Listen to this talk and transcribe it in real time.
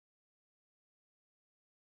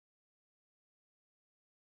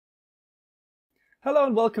Hello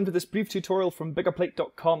and welcome to this brief tutorial from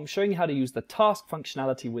Biggerplate.com showing you how to use the task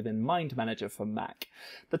functionality within MindManager for Mac.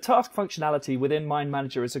 The task functionality within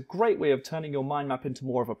MindManager is a great way of turning your mind map into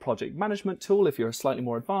more of a project management tool if you're a slightly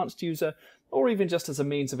more advanced user, or even just as a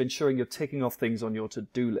means of ensuring you're ticking off things on your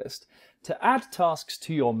to-do list. To add tasks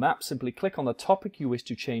to your map, simply click on the topic you wish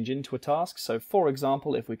to change into a task. So for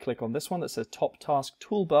example, if we click on this one that says Top Task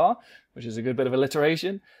Toolbar, which is a good bit of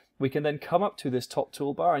alliteration, we can then come up to this top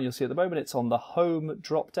toolbar and you'll see at the moment it's on the home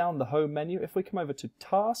drop down, the home menu. If we come over to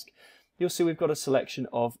task, you'll see we've got a selection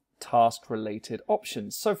of task related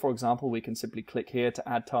options. So for example, we can simply click here to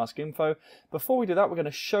add task info. Before we do that, we're going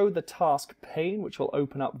to show the task pane, which will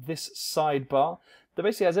open up this sidebar that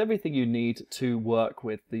basically has everything you need to work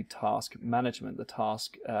with the task management, the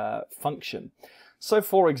task function. So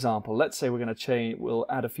for example, let's say we're going to change, we'll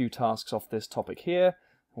add a few tasks off this topic here.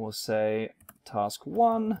 We'll say task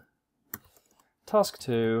 1, task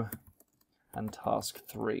 2, and task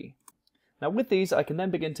 3. Now with these, I can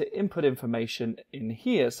then begin to input information in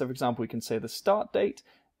here. So for example, we can say the start date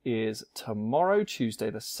is tomorrow, Tuesday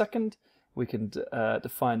the 2nd. We can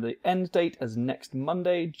define the end date as next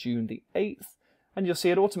Monday, June the 8th. And you'll see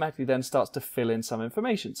it automatically then starts to fill in some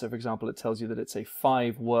information. So for example, it tells you that it's a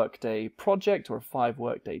 5-workday project or a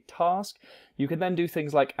 5-workday task. You can then do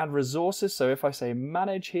things like add resources. So if I say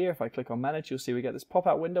manage here, if I click on manage, you'll see we get this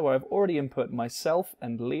pop-out window where I've already input myself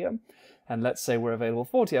and Liam. And let's say we're available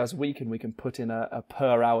 40 hours a week and we can put in a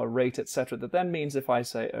per hour rate, etc. That then means if I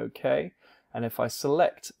say OK, and if I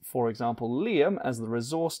select, for example, Liam as the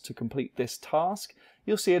resource to complete this task,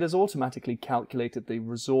 you'll see it has automatically calculated the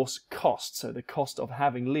resource cost, so the cost of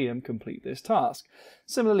having Liam complete this task.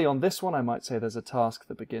 Similarly on this one, I might say there's a task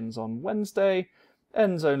that begins on Wednesday,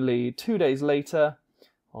 ends only 2 days later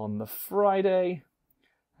on the Friday,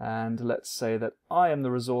 and let's say that I am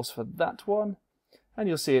the resource for that one, and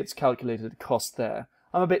you'll see it's calculated cost there.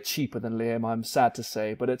 I'm a bit cheaper than Liam, I'm sad to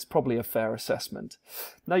say, but it's probably a fair assessment.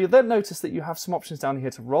 Now you'll then notice that you have some options down here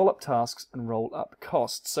to roll up tasks and roll up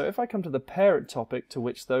costs. So if I come to the parent topic to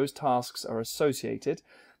which those tasks are associated,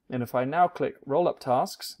 and if I now click roll up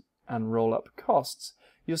tasks and roll up costs,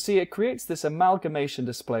 you'll see it creates this amalgamation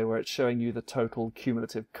display where it's showing you the total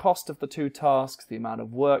cumulative cost of the two tasks, the amount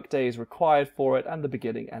of work days required for it, and the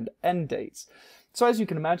beginning and end dates. So as you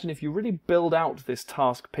can imagine, if you really build out this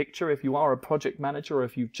task picture, if you are a project manager or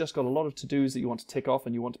if you've just got a lot of to-dos that you want to tick off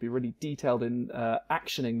and you want to be really detailed in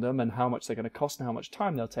actioning them and how much they're going to cost and how much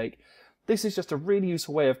time they'll take, this is just a really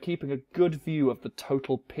useful way of keeping a good view of the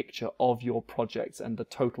total picture of your projects and the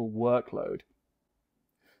total workload.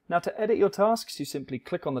 Now to edit your tasks, you simply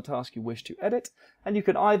click on the task you wish to edit, and you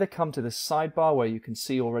can either come to this sidebar where you can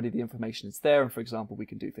see already the information is there, and for example we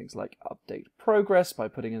can do things like update progress by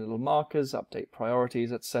putting in little markers, update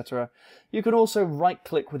priorities, etc. You can also right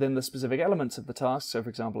click within the specific elements of the task, so for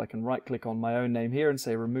example I can right click on my own name here and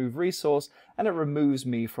say remove resource, and it removes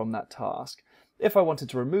me from that task. If I wanted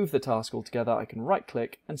to remove the task altogether, I can right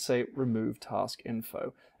click and say remove task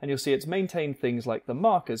info. And you'll see it's maintained things like the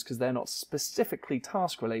markers because they're not specifically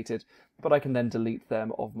task related, but I can then delete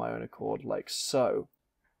them of my own accord like so.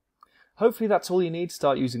 Hopefully that's all you need to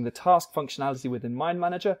start using the task functionality within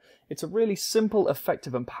MindManager. It's a really simple,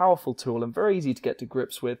 effective and powerful tool and very easy to get to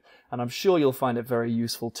grips with, and I'm sure you'll find it very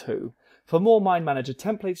useful too. For more MindManager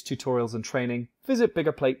templates, tutorials and training, visit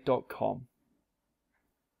Biggerplate.com.